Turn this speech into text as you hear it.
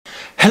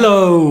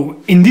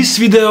Hello! In this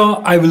video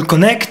I will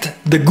connect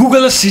the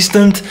Google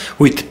Assistant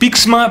with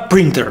PIXMA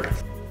printer.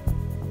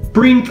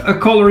 Print a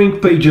coloring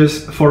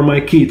pages for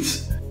my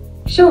kids.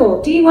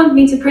 Sure, do you want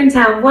me to print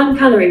out one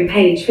coloring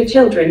page for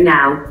children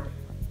now?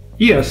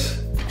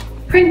 Yes.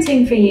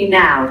 Printing for you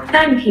now,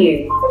 thank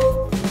you.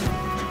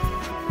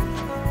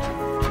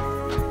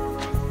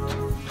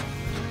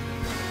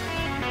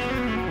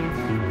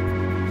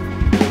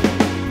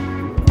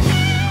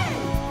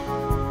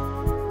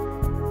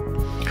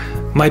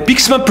 My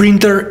PIXMA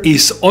printer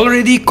is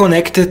already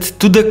connected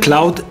to the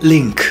cloud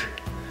link,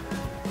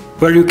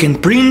 where you can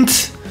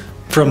print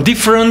from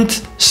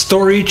different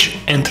storage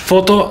and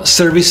photo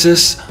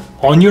services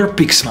on your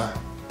PIXMA.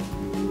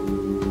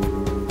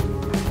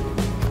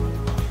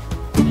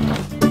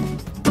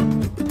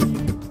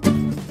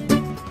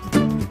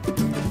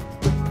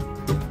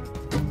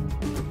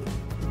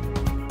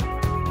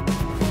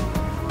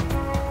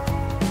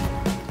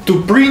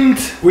 To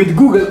print with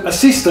Google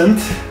Assistant,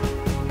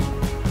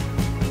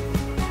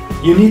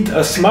 you need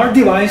a smart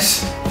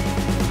device,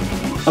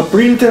 a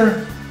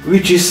printer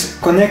which is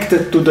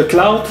connected to the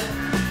cloud,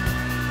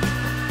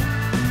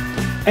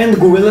 and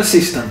Google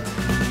Assistant.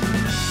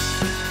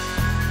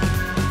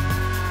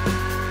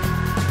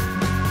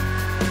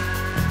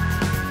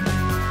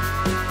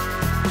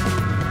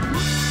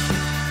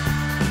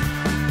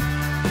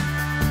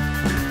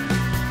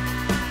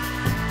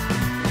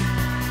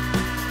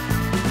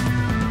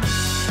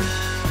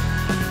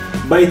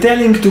 By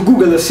telling to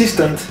Google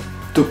Assistant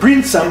to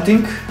print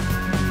something,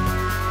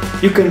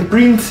 you can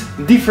print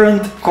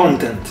different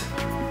content.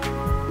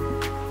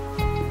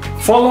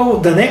 Follow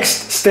the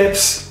next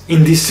steps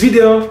in this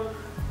video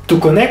to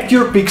connect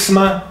your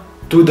PIXMA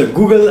to the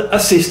Google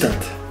Assistant.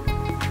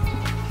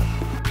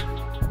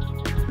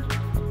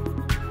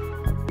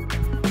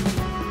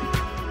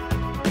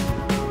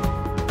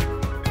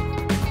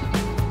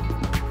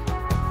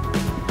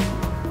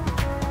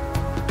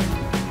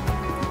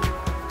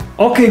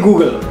 Okay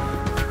Google,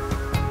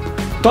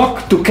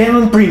 talk to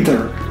Canon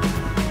Printer.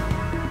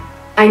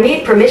 I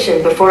need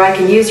permission before I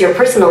can use your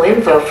personal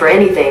info for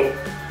anything.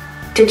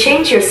 To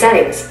change your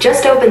settings,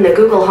 just open the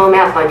Google Home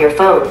app on your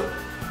phone.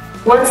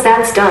 Once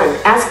that's done,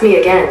 ask me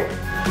again.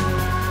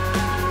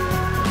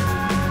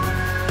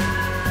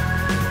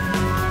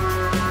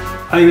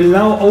 I will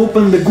now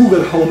open the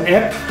Google Home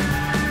app.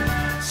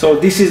 So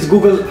this is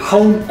Google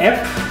Home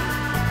app,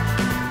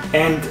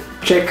 and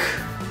check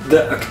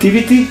the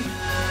activity,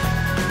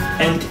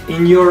 and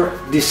in your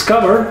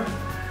Discover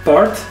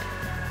part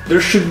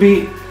there should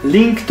be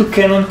link to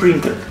Canon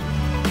Printer.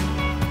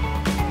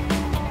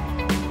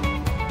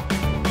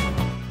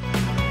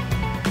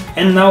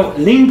 And now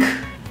link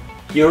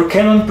your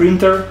Canon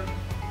Printer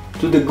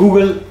to the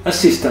Google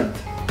Assistant.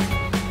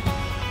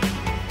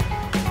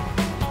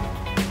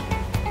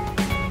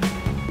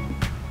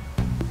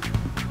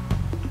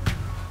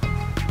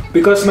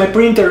 Because my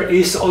printer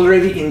is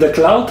already in the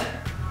cloud,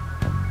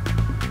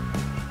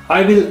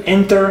 I will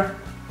enter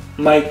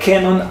my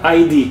Canon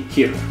ID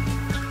here.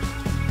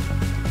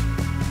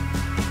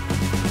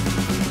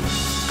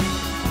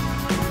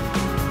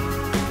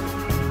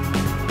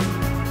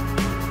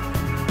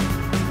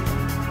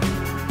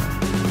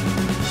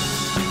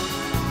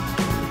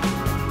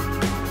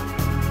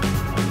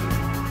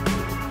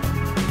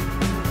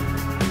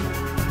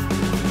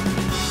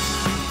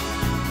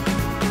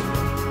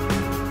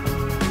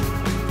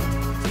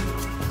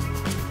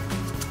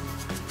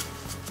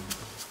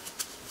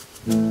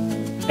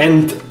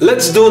 And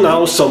let's do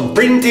now some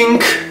printing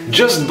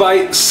just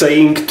by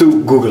saying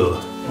to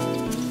Google.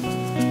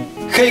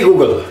 Hey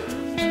Google,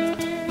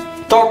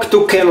 talk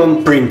to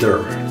Canon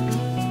Printer.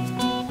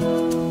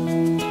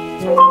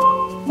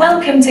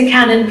 Welcome to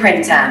Canon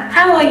Printer.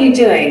 How are you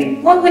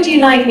doing? What would you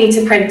like me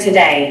to print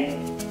today?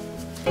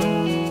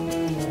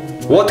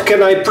 What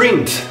can I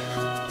print?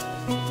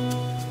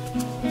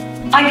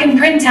 I can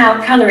print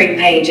out coloring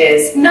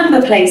pages,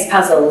 number place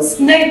puzzles,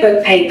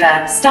 notebook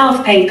paper,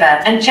 staff paper,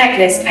 and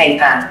checklist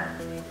paper.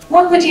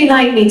 What would you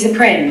like me to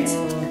print?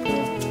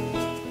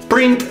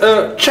 Print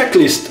a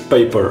checklist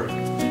paper.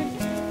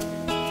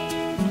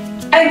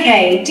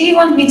 Okay, do you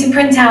want me to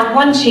print out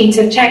one sheet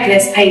of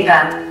checklist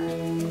paper?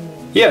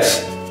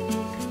 Yes.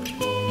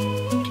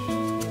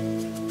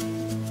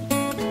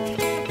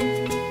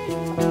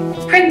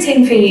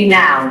 Printing for you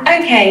now.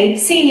 Okay,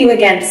 see you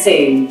again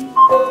soon.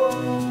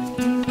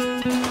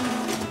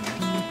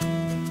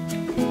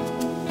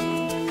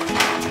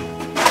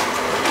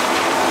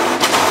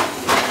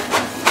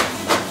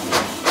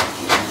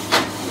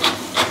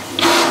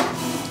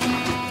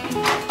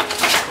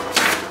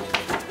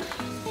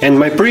 And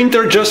my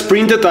printer just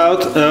printed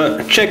out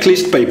a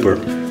checklist paper.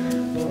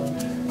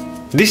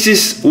 This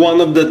is one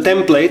of the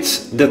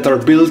templates that are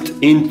built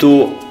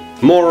into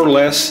more or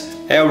less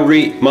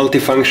every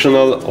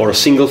multifunctional or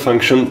single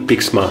function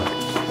PIXMA.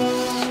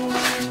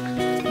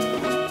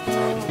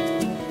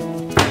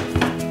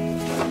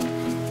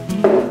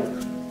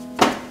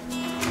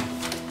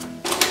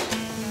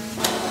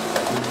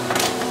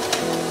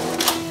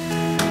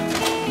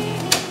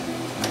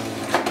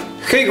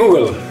 Hey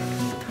Google,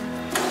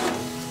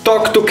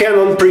 talk to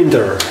Canon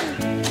Printer.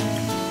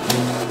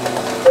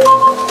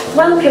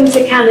 Welcome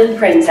to Canon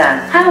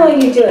Printer. How are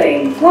you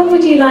doing? What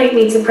would you like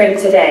me to print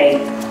today?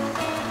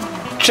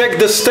 Check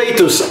the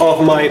status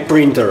of my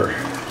printer.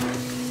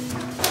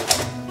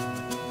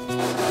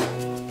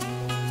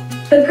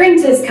 The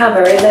printer's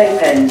cover is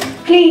open.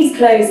 Please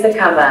close the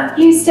cover.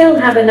 You still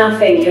have enough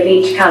ink of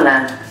each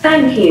color.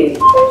 Thank you.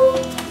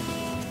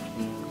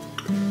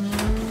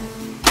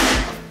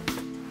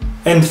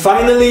 And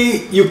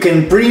finally, you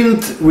can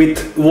print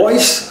with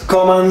voice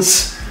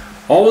commands,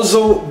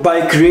 also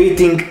by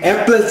creating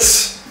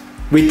applets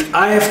with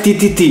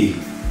IFTTT,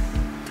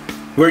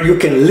 where you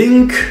can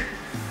link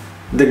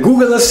the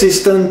Google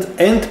Assistant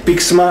and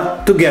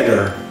PIXMA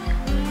together.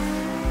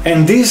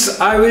 And this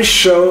I will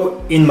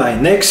show in my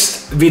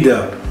next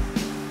video.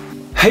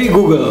 Hey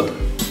Google,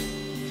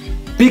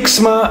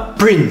 PIXMA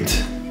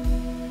print.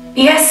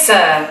 Yes,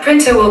 sir.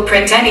 Printer will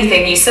print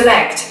anything you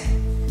select.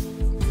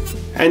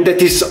 And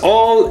that is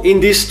all in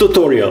this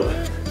tutorial.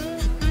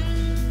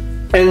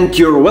 And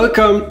you're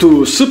welcome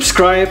to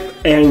subscribe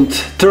and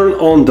turn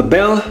on the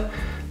bell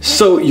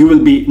so you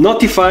will be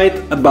notified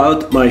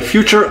about my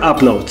future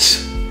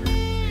uploads.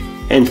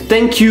 And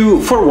thank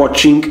you for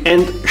watching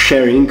and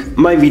sharing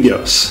my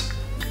videos.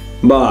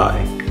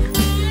 Bye!